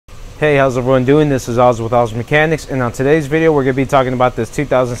Hey, how's everyone doing? This is Oz with Oz Mechanics, and on today's video we're going to be talking about this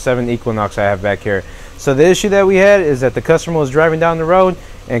 2007 Equinox I have back here. So the issue that we had is that the customer was driving down the road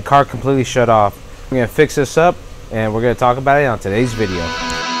and car completely shut off. We're going to fix this up and we're going to talk about it on today's video.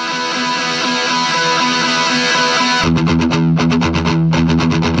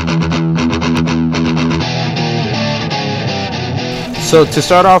 So to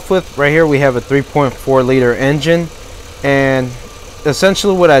start off with, right here we have a 3.4 liter engine, and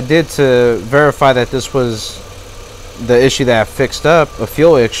essentially what I did to verify that this was the issue that I fixed up, a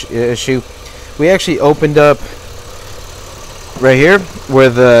fuel issue, we actually opened up right here where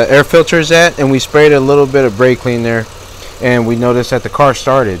the air filter is at, and we sprayed a little bit of brake clean there, and we noticed that the car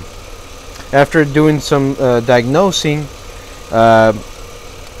started. After doing some diagnosing,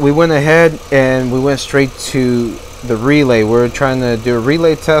 we went ahead and we went straight to the relay. We're trying to do a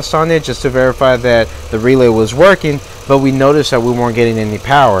relay test on it just to verify that the relay was working, but we noticed that we weren't getting any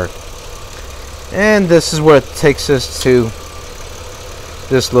power. And this is what takes us to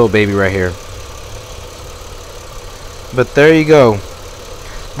this little baby right here. But there you go.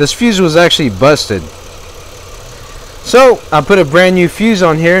 This fuse was actually busted. So I put a brand new fuse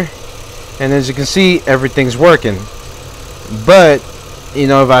on here, and as you can see, everything's working. But you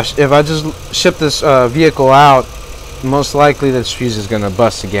know, if I just ship this vehicle out, most likely this fuse is gonna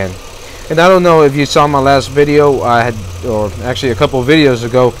bust again. And I don't know if you saw my last video, or actually a couple of videos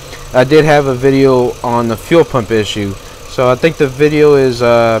ago, I did have a video on the fuel pump issue. So I think the video is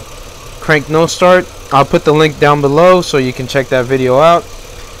crank no start. I'll put the link down below so you can check that video out.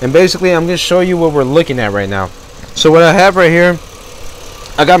 And basically I'm gonna show you what we're looking at right now. So what I have right here,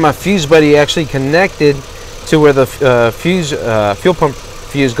 I got my fuse buddy actually connected to where the fuel pump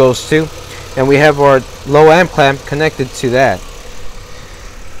fuse goes to, and we have our low amp clamp connected to that.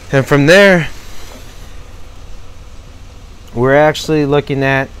 And from there, we're actually looking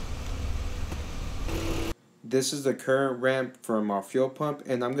at, this is the current ramp from our fuel pump,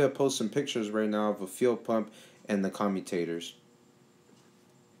 and I'm going to post some pictures right now of a fuel pump and the commutators.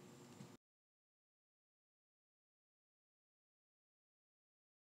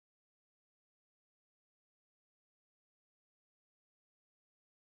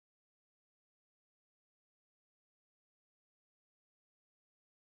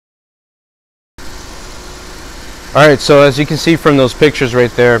 Alright, so as you can see from those pictures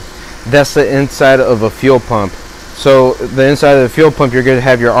right there, that's the inside of a fuel pump. So the inside of the fuel pump, you're going to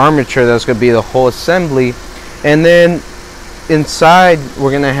have your armature, that's going to be the whole assembly, and then inside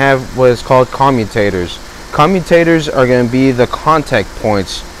we're going to have what is called commutators. Commutators are going to be the contact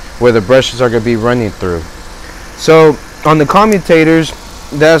points where the brushes are going to be running through. So on the commutators,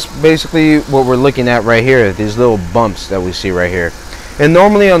 that's basically what we're looking at right here, these little bumps that we see right here. And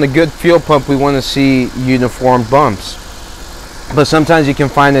normally on a good fuel pump we want to see uniform bumps, but sometimes you can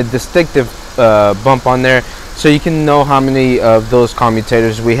find a distinctive bump on there, so you can know how many of those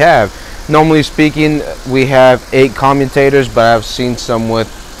commutators we have. Normally speaking, we have 8 commutators, but I've seen some with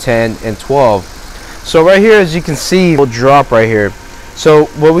 10 and 12. So right here, as you can see, we'll drop right here. So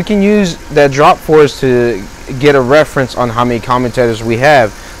what we can use that drop for is to get a reference on how many commutators we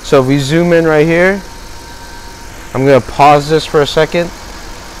have. So if we zoom in right here, I'm going to pause this for a second.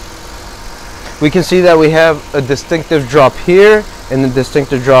 We can see that we have a distinctive drop here and a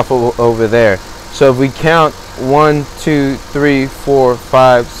distinctive drop over there. So if we count 1, 2, 3, 4,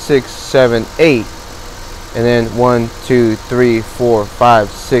 5, 6, 7, 8, and then 1, 2, 3, 4, 5,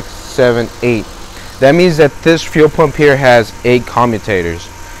 6, 7, 8. That means that this fuel pump here has 8 commutators.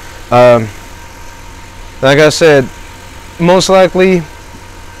 Like I said, most likely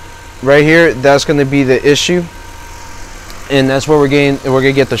right here, that's going to be the issue. And that's where we're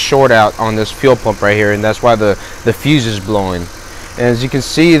gonna get the short out on this fuel pump right here, and that's why the fuse is blowing. And as you can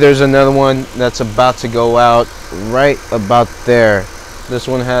see, there's another one that's about to go out right about there. This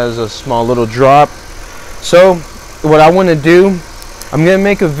one has a small little drop. So what I want to do, I'm gonna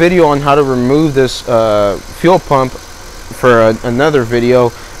make a video on how to remove this fuel pump for another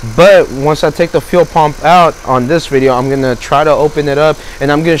video. But once I take the fuel pump out on this video, I'm gonna try to open it up, and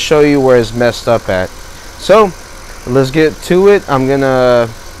I'm gonna show you where it's messed up at. So let's get to it. I'm gonna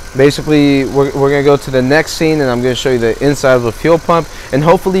basically we're gonna go to the next scene, and I'm gonna show you the inside of the fuel pump, and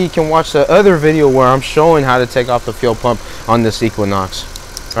hopefully you can watch the other video where I'm showing how to take off the fuel pump on this Equinox.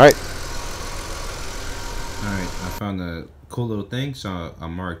 Alright, I found a cool little thing, so I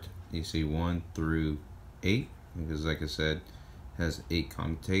marked, you see, 1 through 8, because like I said, it has 8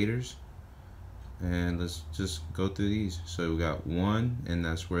 commutators. And let's just go through these. So we got 1, and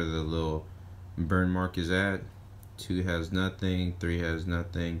that's where the little burn mark is at. 2 has nothing, 3 has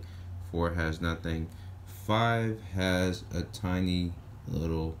nothing, 4 has nothing, 5 has a tiny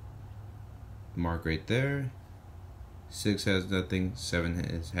little mark right there. 6 has nothing,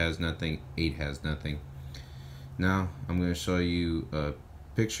 7 has nothing, 8 has nothing. Now I'm going to show you a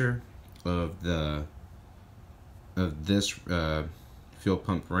picture of this fuel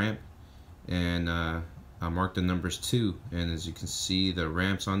pump ramp, and I marked the numbers too, and as you can see the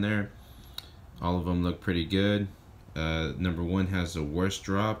ramps on there, all of them look pretty good. Number 1 has the worst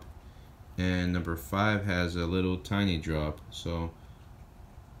drop, and number 5 has a little tiny drop. So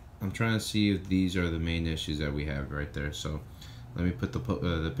I'm trying to see if these are the main issues that we have right there. So let me put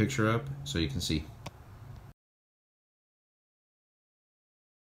the picture up so you can see.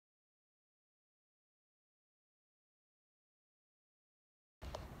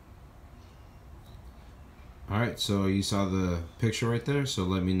 Alright, so you saw the picture right there, so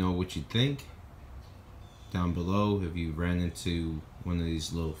let me know what you think down below. If you ran into one of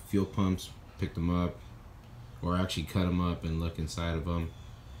these little fuel pumps, picked them up, or actually cut them up and look inside of them.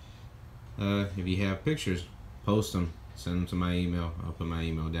 If you have pictures, post them, send them to my email. I'll put my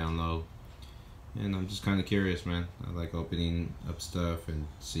email down low. And I'm just kind of curious, man. I like opening up stuff and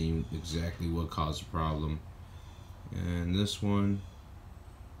seeing exactly what caused the problem. And this one,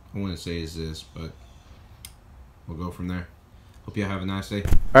 I wouldn't say is this, but we'll go from there. Hope you have a nice day.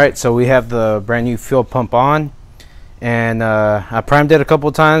 Alright, so we have the brand new fuel pump on, and I primed it a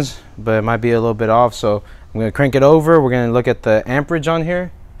couple times, but it might be a little bit off, so I'm going to crank it over. We're going to look at the amperage on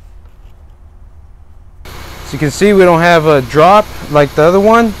here. So you can see we don't have a drop like the other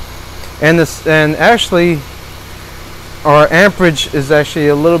one, and actually our amperage is actually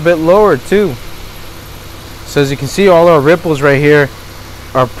a little bit lower too. So as you can see, all our ripples right here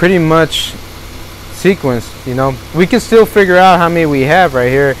are pretty much sequenced. You know, we can still figure out how many we have right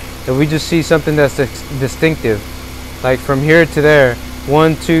here if we just see something that's distinctive, like from here to there.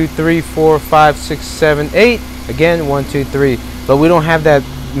 1 2 3 4 5 6 7 8, again 1 2 3, but we don't have that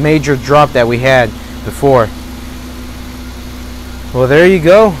major drop that we had before. Well, there you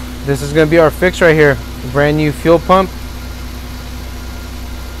go. This is going to be our fix right here. Brand new fuel pump,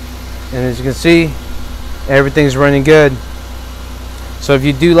 and as you can see, everything's running good. So if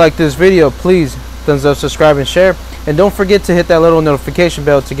you do like this video, please thumbs up, subscribe, and share. And don't forget to hit that little notification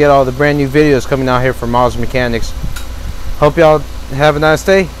bell to get all the brand new videos coming out here from Miles Mechanics. Hope y'all have a nice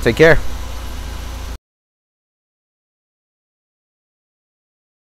day. Take care.